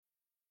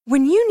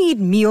When you need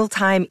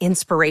mealtime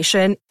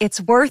inspiration,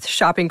 it's worth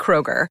shopping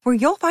Kroger, where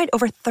you'll find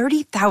over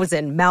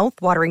 30,000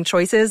 mouth-watering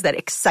choices that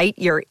excite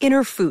your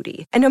inner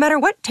foodie. And no matter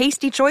what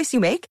tasty choice you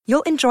make,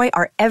 you'll enjoy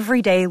our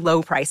everyday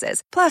low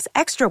prices, plus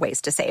extra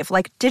ways to save,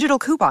 like digital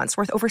coupons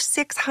worth over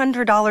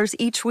 $600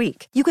 each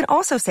week. You can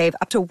also save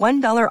up to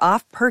 $1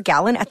 off per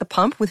gallon at the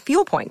pump with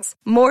fuel points.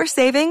 More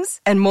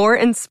savings and more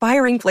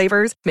inspiring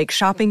flavors make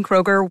shopping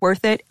Kroger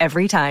worth it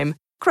every time.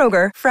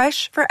 Kroger,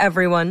 fresh for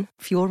everyone.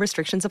 Fuel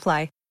restrictions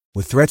apply.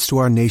 With threats to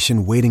our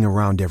nation waiting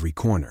around every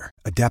corner,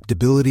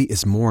 adaptability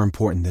is more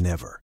important than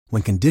ever.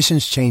 When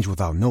conditions change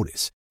without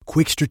notice,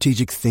 quick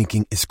strategic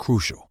thinking is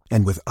crucial.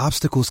 And with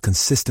obstacles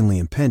consistently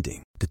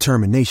impending,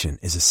 determination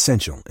is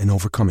essential in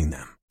overcoming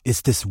them.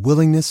 It's this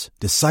willingness,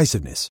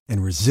 decisiveness,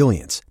 and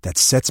resilience that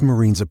sets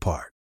Marines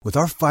apart. With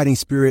our fighting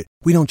spirit,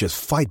 we don't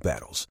just fight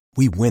battles,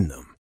 we win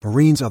them.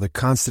 Marines are the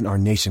constant our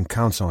nation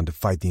counts on to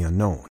fight the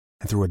unknown.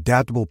 And through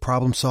adaptable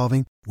problem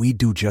solving, we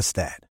do just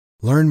that.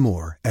 Learn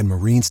more at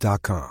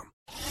Marines.com.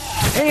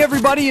 Hey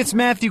everybody, it's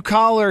Matthew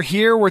Collar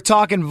here. We're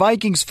talking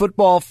Vikings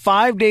football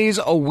 5 days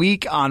a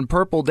week on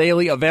Purple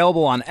Daily,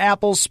 available on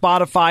Apple,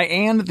 Spotify,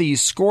 and the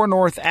Score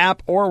North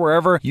app, or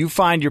wherever you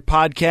find your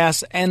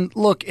podcasts. And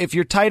look, if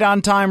you're tight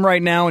on time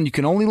right now and you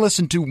can only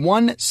listen to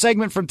one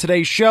segment from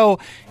today's show,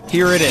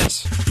 here it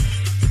is.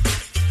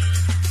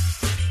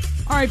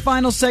 All right,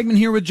 final segment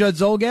here with Judd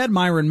Zolgad.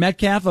 Myron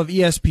Metcalf of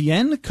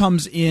ESPN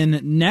comes in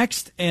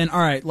next. And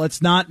all right,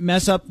 let's not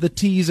mess up the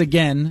tease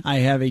again. I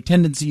have a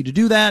tendency to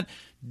do that.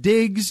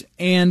 Diggs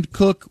and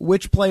Cook,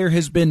 which player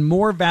has been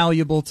more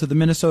valuable to the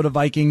Minnesota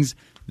Vikings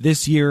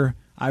this year?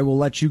 I will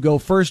let you go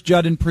first,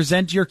 Judd, and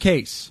present your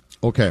case.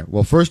 Okay,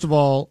 well, first of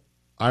all,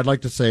 I'd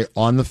like to say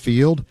on the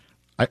field,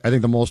 I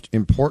think the most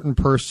important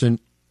person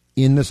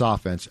in this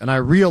offense, and I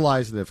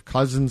realize that if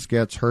Cousins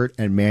gets hurt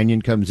and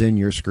Mannion comes in,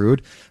 you're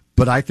screwed.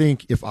 But I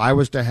think if I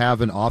was to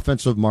have an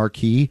offensive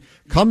marquee,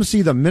 come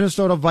see the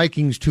Minnesota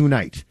Vikings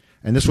tonight.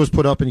 And this was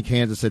put up in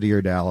Kansas City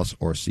or Dallas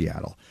or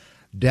Seattle.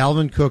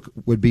 Dalvin Cook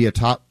would be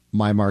atop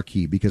my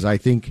marquee because I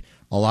think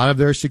a lot of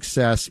their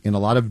success in a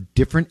lot of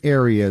different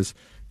areas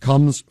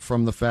comes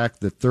from the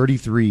fact that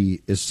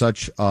 33 is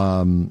such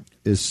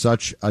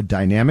a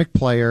dynamic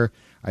player.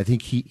 I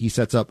think he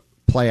sets up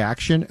play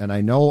action, and I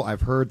know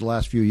I've heard the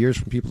last few years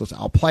from people that say,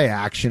 play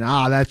action,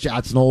 that's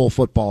an old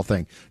football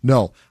thing.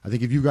 No, I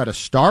think if you've got a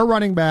star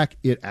running back,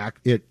 it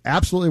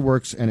absolutely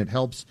works, and it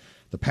helps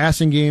the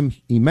passing game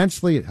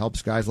immensely. It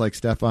helps guys like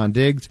Stephon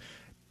Diggs.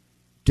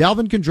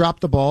 Dalvin can drop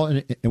the ball,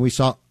 and we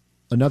saw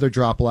another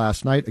drop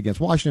last night against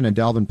Washington, and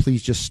Dalvin,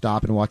 please just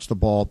stop and watch the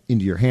ball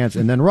into your hands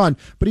and then run.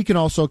 But he can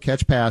also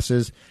catch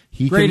passes.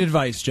 Great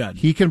advice, Judd.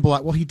 He can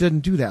block. Well, he didn't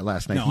do that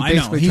last night. No, I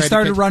know. He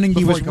started running.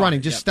 He was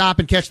running. Just stop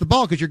and catch the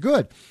ball because you're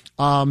good.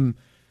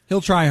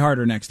 He'll try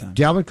harder next time.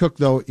 Dalvin Cook,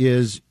 though,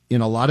 is in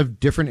a lot of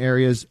different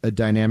areas a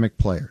dynamic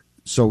player.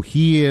 So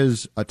he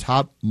is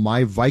atop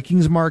my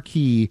Vikings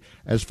marquee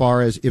as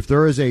far as if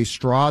there is a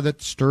straw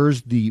that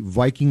stirs the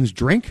Vikings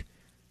drink,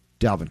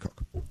 Dalvin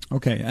Cook.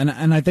 Okay,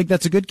 and I think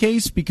that's a good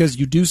case because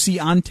you do see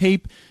on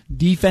tape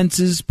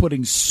defenses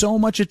putting so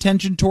much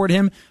attention toward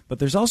him, but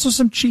there's also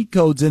some cheat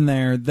codes in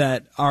there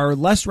that are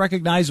less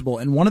recognizable,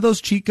 and one of those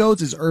cheat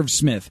codes is Irv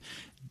Smith.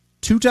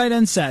 2 tight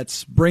end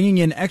sets, bringing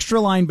in extra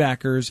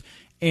linebackers,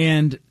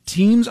 and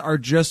teams are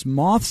just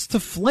moths to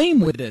flame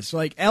with this.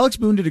 Like, Alex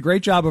Boone did a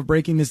great job of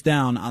breaking this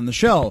down on the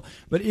show,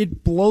 but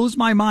it blows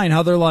my mind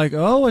how they're like,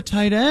 a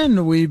tight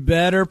end, we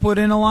better put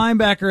in a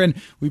linebacker, and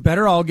we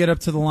better all get up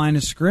to the line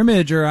of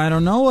scrimmage, or I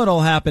don't know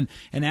what'll happen.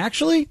 And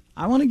actually,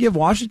 I want to give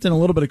Washington a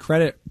little bit of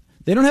credit.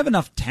 They don't have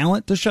enough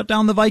talent to shut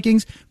down the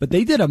Vikings, but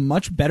they did a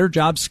much better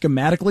job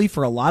schematically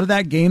for a lot of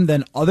that game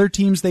than other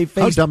teams they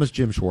faced. How dumb is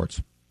Jim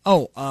Schwartz?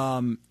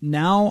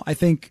 Now I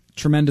think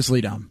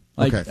tremendously dumb.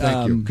 Okay,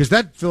 thank you. Because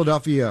that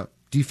Philadelphia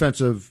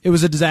defensive... It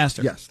was a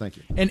disaster. Yes, thank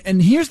you.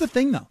 And here's the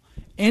thing, though.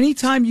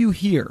 Anytime you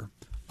hear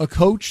a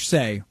coach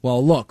say,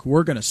 well, look,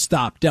 we're going to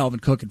stop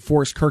Dalvin Cook and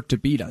force Kirk to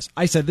beat us.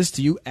 I said this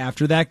to you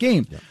after that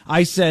game. Yeah.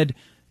 I said,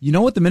 you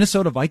know what the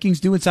Minnesota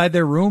Vikings do inside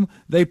their room?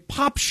 They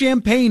pop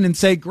champagne and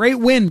say, great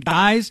win,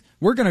 guys.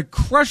 We're going to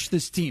crush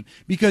this team.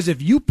 Because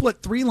if you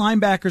put 3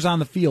 linebackers on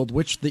the field,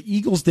 which the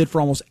Eagles did for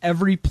almost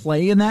every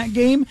play in that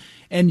game,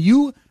 and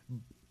you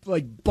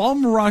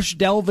bum rush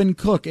Dalvin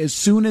Cook as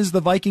soon as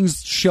the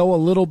Vikings show a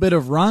little bit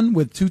of run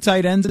with 2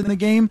 tight ends in the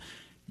game,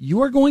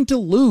 you are going to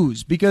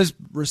lose because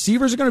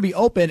receivers are going to be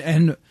open.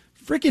 And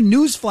freaking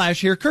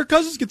newsflash here, Kirk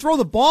Cousins can throw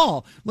the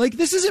ball. Like,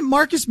 this isn't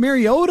Marcus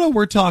Mariota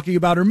we're talking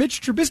about or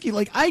Mitch Trubisky.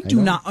 Like, I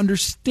do not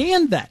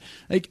understand that.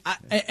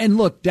 And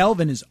look,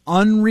 Dalvin is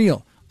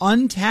unreal.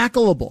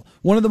 Untackleable.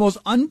 One of the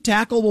most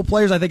untackleable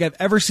players I think I've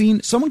ever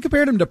seen. Someone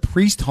compared him to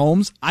Priest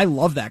Holmes. I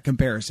love that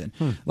comparison.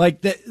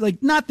 Like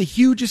not the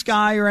hugest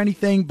guy or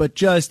anything, but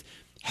just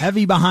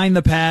heavy behind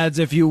the pads,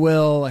 if you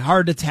will,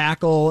 hard to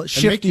tackle,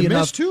 shifty make you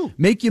enough. Miss too.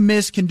 Make you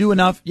miss, can do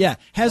enough. Yeah,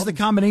 has the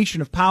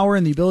combination of power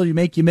and the ability to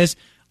make you miss.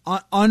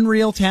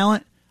 Unreal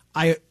talent.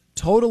 I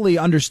totally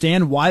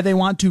understand why they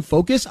want to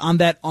focus on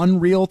that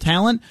unreal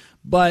talent,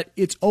 but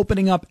it's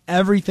opening up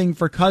everything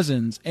for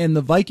Cousins, and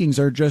the Vikings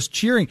are just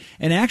cheering.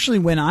 And actually,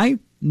 when I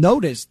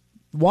noticed,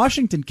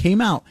 Washington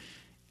came out,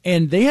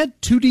 and they had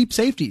 2 deep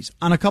safeties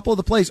on a couple of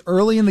the plays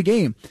early in the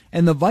game,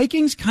 and the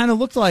Vikings kind of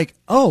looked like,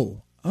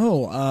 what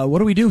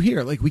do we do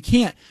here? Like, we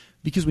can't,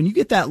 because when you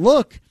get that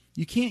look,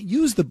 you can't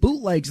use the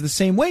bootlegs the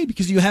same way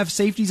because you have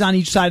safeties on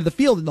each side of the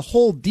field. And the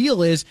whole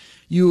deal is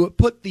you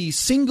put the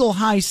single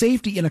high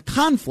safety in a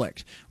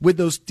conflict with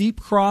those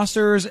deep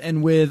crossers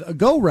and with a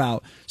go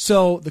route.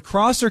 So the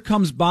crosser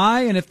comes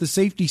by, and if the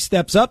safety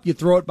steps up, you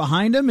throw it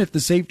behind him. If the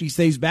safety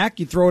stays back,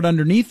 you throw it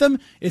underneath him.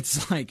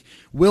 It's like,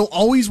 will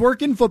always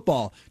work in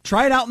football.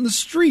 Try it out in the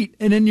street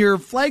and in your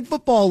flag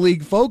football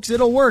league, folks.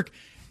 It'll work.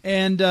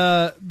 And,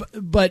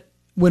 but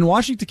when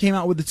Washington came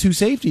out with the 2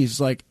 safeties, it's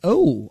like,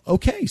 oh,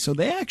 okay, so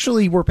they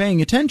actually were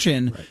paying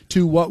attention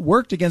to what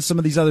worked against some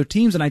of these other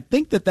teams, and I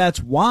think that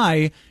that's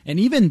why, and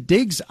even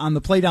Diggs on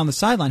the play down the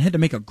sideline had to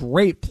make a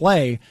great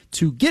play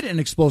to get an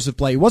explosive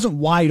play. He wasn't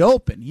wide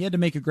open. He had to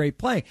make a great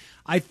play.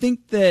 I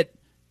think that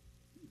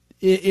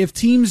if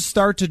teams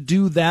start to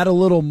do that a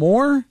little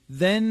more,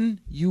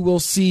 then you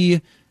will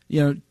see,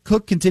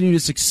 Cook continue to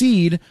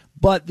succeed,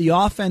 but the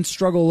offense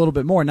struggle a little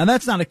bit more. Now,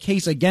 that's not a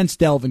case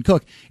against Dalvin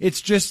Cook. It's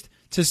just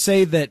to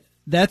say that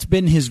that's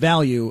been his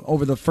value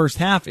over the first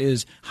half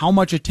is how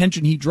much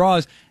attention he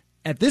draws.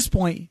 At this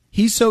point,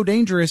 he's so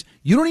dangerous,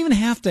 you don't even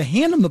have to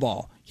hand him the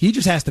ball. He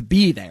just has to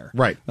be there.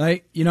 Right.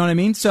 You know what I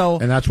mean?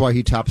 And that's why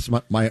he tops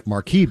my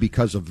marquee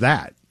because of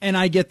that. And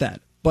I get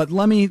that. But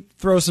let me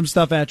throw some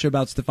stuff at you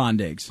about Stephon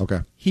Diggs. Okay.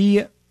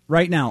 He,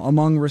 right now,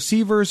 among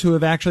receivers who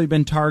have actually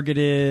been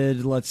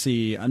targeted,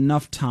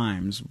 enough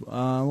times,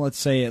 let's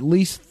say at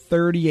least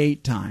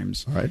 38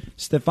 times. All right.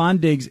 Stephon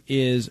Diggs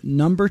is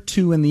number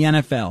 2 in the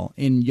NFL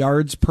in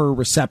yards per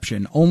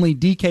reception. Only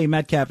DK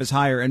Metcalf is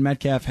higher, and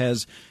Metcalf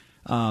has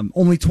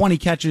only 20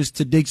 catches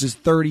to Diggs'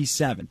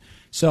 37.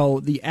 So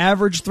the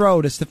average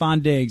throw to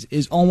Stephon Diggs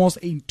is almost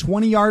a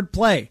 20-yard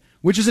play,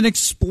 which is an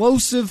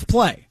explosive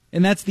play.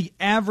 And that's the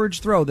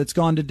average throw that's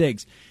gone to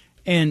Diggs.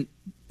 And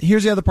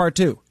here's the other part,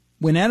 too.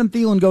 When Adam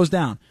Thielen goes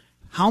down,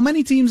 how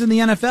many teams in the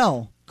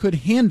NFL could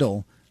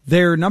handle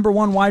their number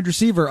 1 wide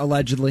receiver,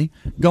 allegedly,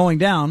 going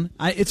down?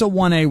 It's a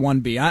 1A,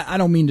 1B. I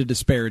don't mean to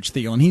disparage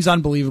Thielen. He's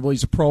unbelievable.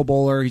 He's a Pro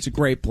Bowler. He's a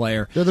great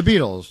player. They're the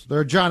Beatles.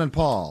 They're John and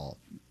Paul.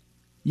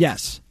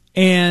 Yes.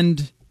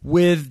 And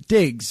with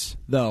Diggs,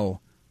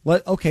 though,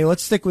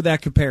 let's stick with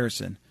that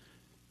comparison.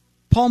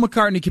 Paul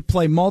McCartney could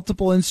play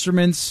multiple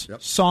instruments,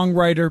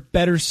 songwriter,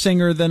 better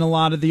singer than a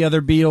lot of the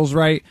other Beatles,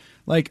 right?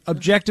 Like,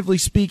 objectively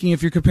speaking,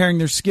 if you're comparing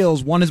their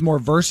skills, one is more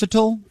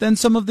versatile than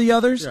some of the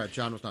others. Yeah,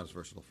 John was not as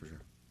versatile, for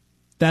sure.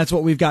 That's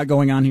what we've got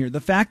going on here.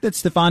 The fact that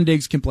Stephon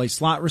Diggs can play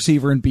slot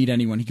receiver and beat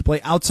anyone. He can play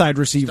outside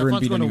receiver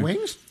and beat anyone. Going to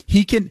Wings?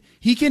 He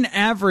can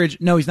average.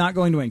 No, he's not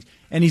going to Wings.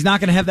 And he's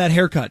not going to have that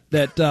haircut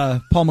that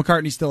Paul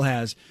McCartney still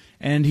has.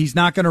 And he's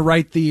not going to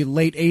write the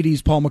late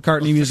 80s Paul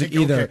McCartney music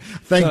either. Okay.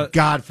 Thank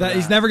God for that.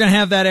 He's never going to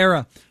have that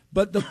era.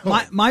 But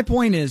my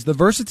point is the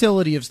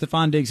versatility of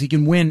Stephon Diggs. He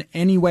can win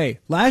any way.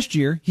 Last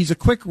year, he's a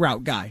quick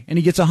route guy, and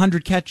he gets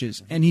 100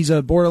 catches, and he's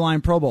a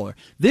borderline Pro Bowler.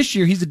 This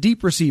year, he's a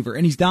deep receiver,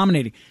 and he's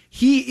dominating.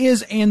 He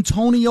is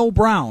Antonio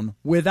Brown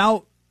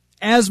without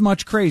as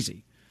much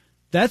crazy.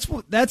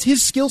 That's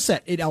his skill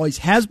set. It always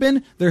has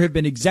been. There have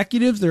been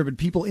executives, there have been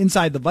people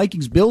inside the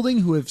Vikings building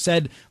who have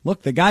said,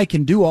 look, the guy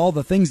can do all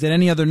the things that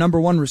any other number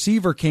 1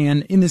 receiver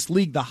can in this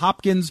league. The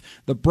Hopkins,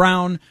 the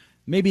Brown,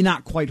 maybe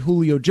not quite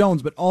Julio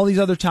Jones, but all these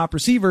other top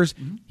receivers,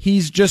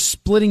 he's just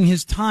splitting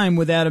his time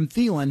with Adam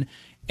Thielen,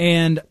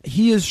 and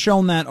he has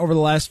shown that over the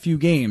last few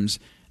games.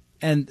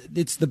 And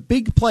it's the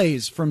big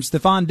plays from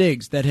Stephon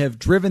Diggs that have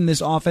driven this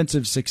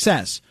offensive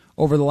success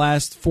over the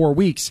last 4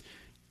 weeks,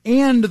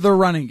 and the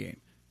running game.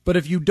 But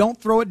if you don't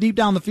throw it deep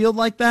down the field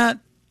like that,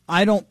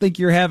 I don't think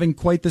you're having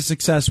quite the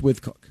success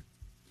with Cook.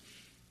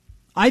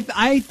 I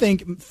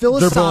think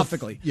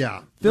philosophically,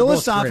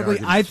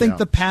 I think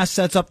the pass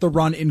sets up the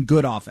run in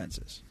good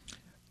offenses.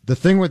 The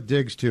thing with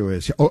Diggs, too,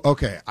 is,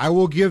 I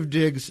will give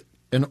Diggs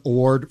an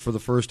award for the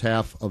first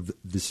half of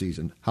the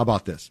season. How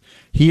about this?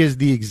 He is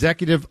the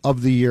executive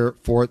of the year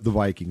for the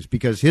Vikings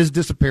because his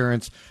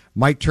disappearance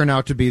might turn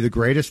out to be the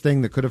greatest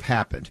thing that could have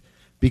happened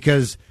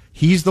because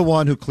he's the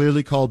one who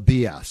clearly called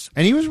BS.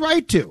 And he was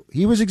right to.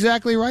 He was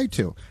exactly right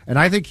to. And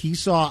I think he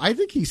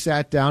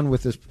sat down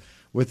with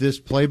this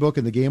playbook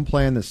and the game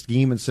plan, the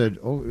scheme, and said,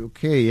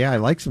 I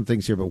like some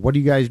things here, but what are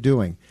you guys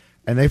doing?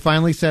 And they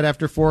finally said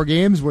after 4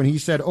 games when he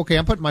said, okay,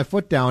 I'm putting my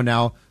foot down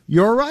now,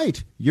 you're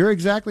right. You're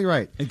exactly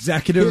right.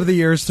 Executive of the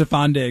year,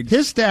 Stephon Diggs.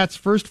 His stats,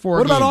 first 4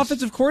 games. What about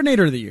offensive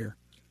coordinator of the year?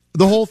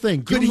 The whole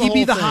thing. Could he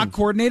be the hot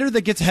coordinator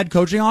that gets head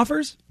coaching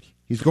offers?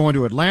 He's going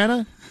to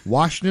Atlanta.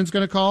 Washington's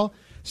going to call.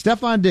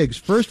 Stephon Diggs,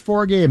 first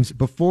 4 games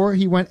before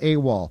he went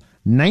AWOL,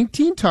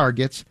 19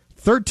 targets,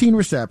 13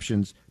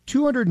 receptions,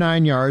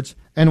 209 yards,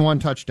 and 1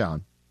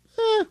 touchdown.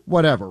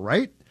 Whatever,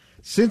 right?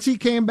 Since he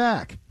came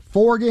back,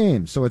 4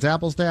 games, so it's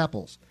apples to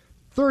apples.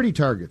 30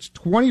 targets,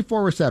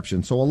 24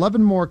 receptions, so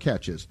 11 more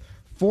catches,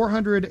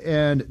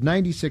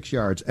 496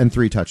 yards, and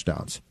 3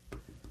 touchdowns.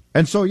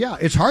 And so, yeah,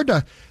 it's hard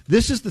to.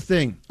 This is the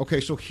thing. Okay,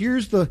 so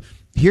here's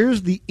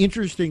the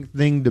interesting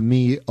thing to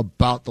me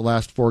about the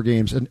last 4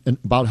 games and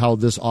about how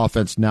this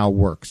offense now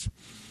works.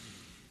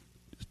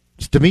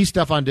 To me,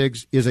 Stefon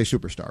Diggs is a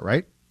superstar,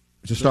 right?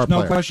 He's a star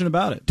player. No question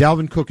about it.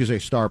 Dalvin Cook is a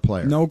star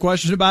player. No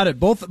question about it.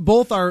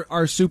 Both are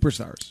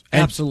superstars.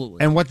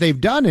 Absolutely. And what they've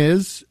done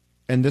is,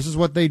 and this is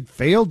what they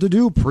failed to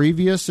do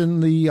previous in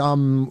the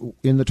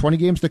 20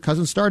 games that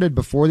Cousins started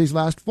before these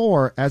last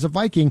 4 as a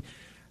Viking,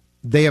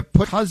 they have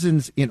put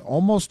Cousins in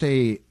almost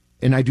and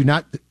I do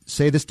not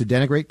say this to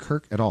denigrate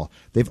Kirk at all,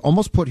 they've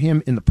almost put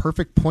him in the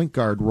perfect point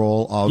guard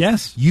role of,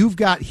 yes,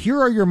 here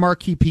are your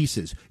marquee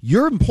pieces.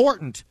 You're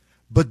important,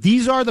 but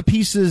these are the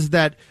pieces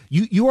that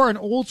you are an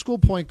old school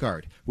point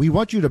guard. We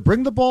want you to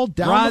bring the ball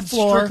down the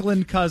floor. Rod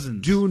Strickland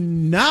Cousins. Do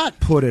not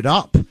put it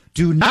up.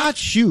 Do not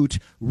shoot.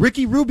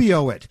 Ricky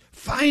Rubio it.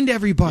 Find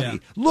everybody. Yeah.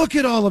 Look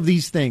at all of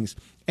these things.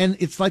 And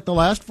it's like the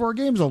last 4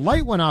 games, a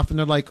light went off, and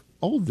they're like,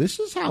 oh, this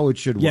is how it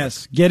should work.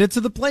 Yes, get it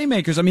to the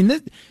playmakers. I mean,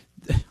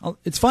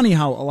 it's funny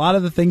how a lot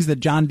of the things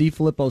that John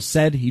DeFilippo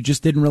said, he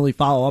just didn't really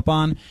follow up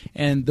on.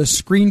 And the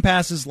screen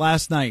passes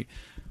last night,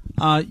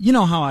 you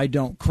know how I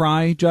don't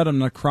cry, Judd? I'm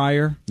not a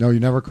crier. No, you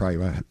never cry.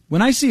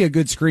 When I see a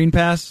good screen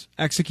pass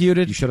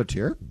executed, you shed a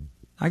tear?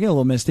 I get a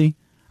little misty.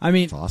 I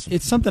mean, awesome.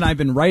 It's something I've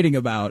been writing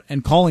about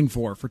and calling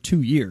for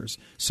 2 years.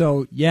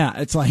 So, yeah,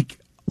 it's like,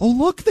 oh,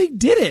 look, they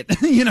did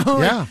it.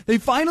 Yeah. They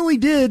finally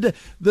did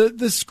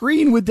the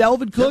screen with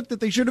Dalvin Cook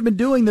that they should have been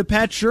doing, that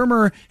Pat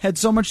Shurmur had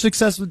so much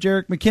success with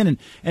Jerick McKinnon.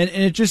 And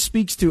it just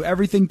speaks to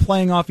everything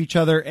playing off each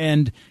other.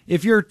 And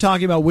if you're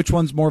talking about which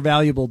one's more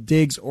valuable,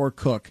 Diggs or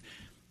Cook,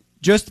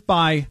 just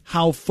by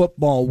how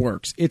football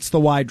works, it's the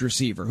wide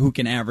receiver who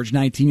can average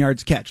 19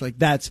 yards a catch. Like,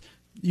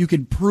 you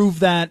can prove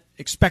that,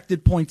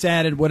 expected points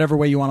added, whatever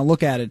way you want to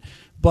look at it.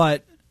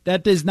 But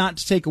that does not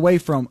take away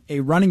from a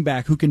running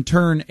back who can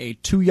turn a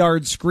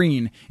 2-yard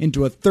screen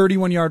into a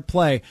 31-yard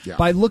play. Yeah.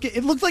 It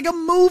looked like a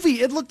movie.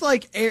 It looked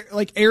like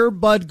Air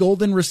Bud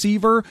Golden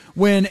Receiver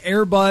when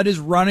Air Bud is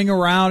running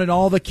around and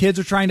all the kids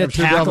are trying to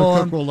tackle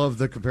him. Cook will love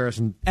the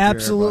comparison.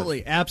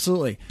 Absolutely,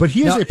 absolutely. But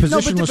he is a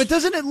positionless. No, but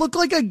doesn't it look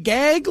like a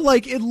gag?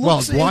 Like it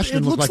looks. Well,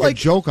 Washington looked like a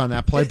joke on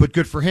that play, but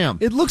good for him.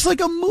 It looks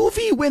like a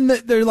movie when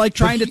they're like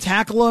trying to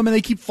tackle him and they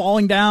keep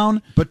falling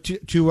down. But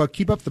to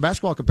keep up the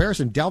basketball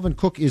comparison, Dalvin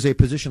Cook is a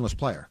positionless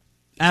player.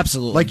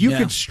 Absolutely. Like, you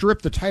could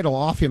strip the title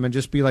off him and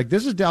just be like,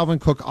 this is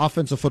Dalvin Cook,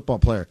 offensive football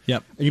player.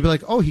 Yep. And you'd be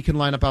like, oh, he can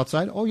line up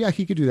outside. Oh, yeah,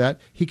 he could do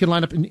that. He can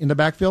line up in the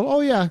backfield.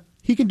 Oh, yeah,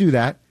 he can do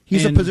that.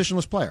 He's a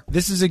positionless player.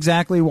 This is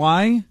exactly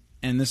why,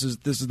 and this is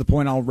the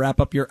point I'll wrap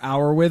up your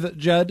hour with,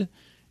 Judd,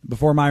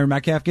 before Myron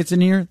Metcalf gets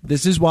in here.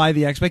 This is why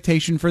the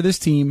expectation for this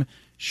team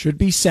should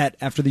be set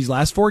after these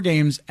last 4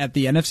 games at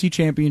the NFC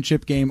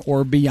Championship game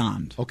or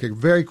beyond. Okay,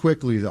 very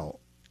quickly, though.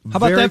 How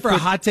about that for a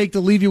hot take to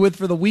leave you with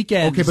for the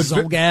weekend? Okay, but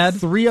Zolgad?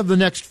 3 of the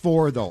next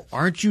 4, though.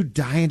 Aren't you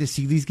dying to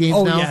see these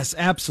games now? Oh, yes,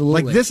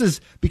 absolutely. Like, this is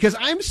because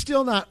I'm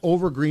still not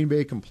over Green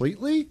Bay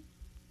completely.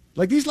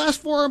 Like, these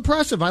last 4 are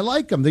impressive. I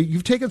like them.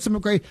 You've taken some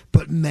great,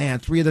 but man,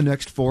 3 of the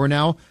next 4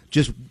 now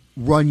just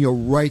run you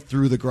right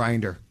through the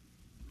grinder.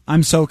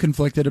 I'm so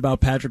conflicted about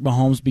Patrick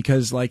Mahomes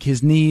because, like,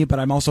 his knee, but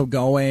I'm also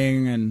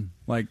going, and,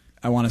 like,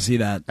 I want to see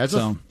that. As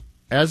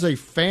a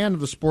fan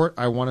of the sport,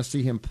 I want to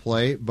see him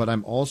play, but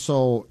I'm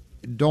also...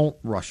 Don't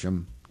rush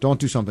him. Don't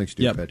do something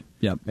stupid.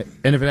 Yep.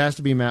 And if it has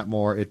to be Matt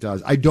Moore, it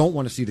does. I don't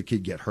want to see the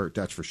kid get hurt,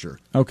 that's for sure.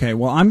 Okay,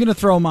 well, I'm going to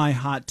throw my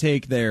hot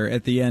take there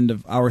at the end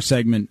of our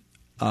segment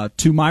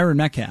to Myron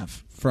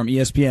Metcalf from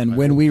ESPN.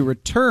 When we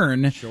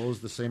return... Shows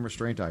the same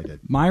restraint I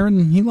did.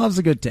 Myron, he loves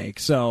a good take.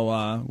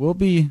 So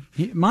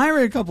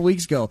Myron, a couple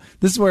weeks ago,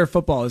 this is where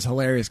football is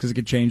hilarious because it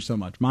could change so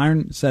much.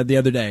 Myron said the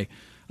other day,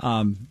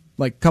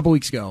 like a couple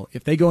weeks ago,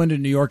 if they go into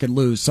New York and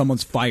lose,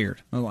 someone's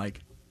fired. I'm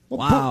like...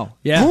 Wow.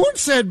 Yeah. Boone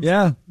said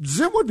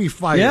Zim would be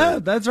fired. Yeah,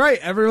 that's right.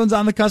 Everyone's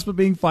on the cusp of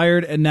being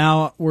fired, and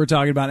now we're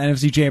talking about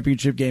NFC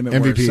Championship game at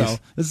MVPs. work. So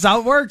this is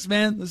how it works,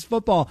 man. This is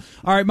football.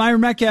 All right, Myron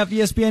Metcalf,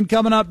 ESPN,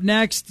 coming up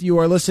next. You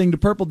are listening to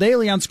Purple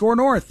Daily on Score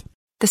North.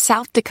 The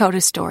South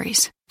Dakota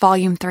Stories,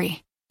 Volume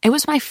 3. It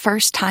was my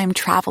first time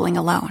traveling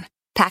alone.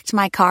 Packed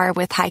my car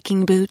with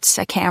hiking boots,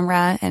 a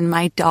camera, and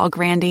my dog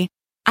Randy.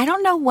 I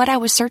don't know what I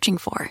was searching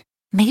for.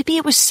 Maybe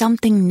it was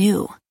something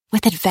new,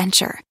 with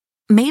adventure.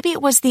 Maybe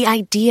it was the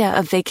idea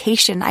of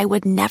vacation I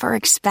would never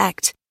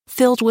expect,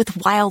 filled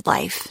with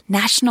wildlife,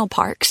 national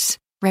parks,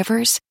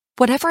 rivers.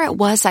 Whatever it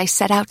was I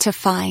set out to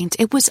find,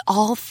 it was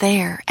all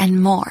there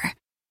and more.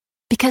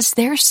 Because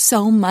there's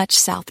so much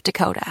South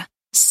Dakota,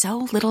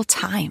 so little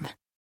time.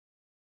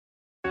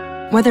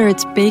 Whether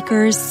it's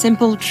Baker's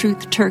Simple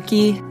Truth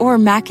Turkey or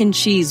mac and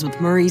cheese with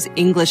Murray's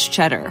English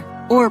Cheddar,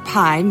 or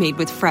pie made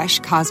with fresh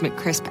Cosmic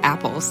Crisp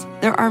apples,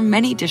 there are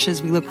many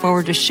dishes we look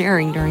forward to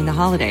sharing during the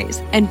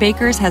holidays. And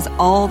Baker's has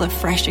all the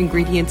fresh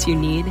ingredients you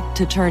need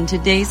to turn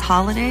today's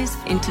holidays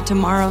into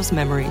tomorrow's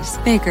memories.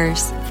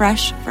 Baker's,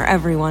 fresh for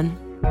everyone.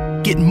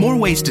 Get more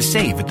ways to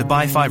save at the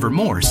Buy 5 or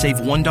More Save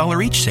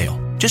 $1 each sale.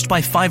 Just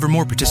buy 5 or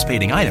more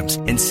participating items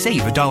and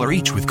save $1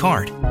 each with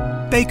card.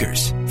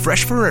 Baker's,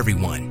 fresh for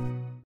everyone.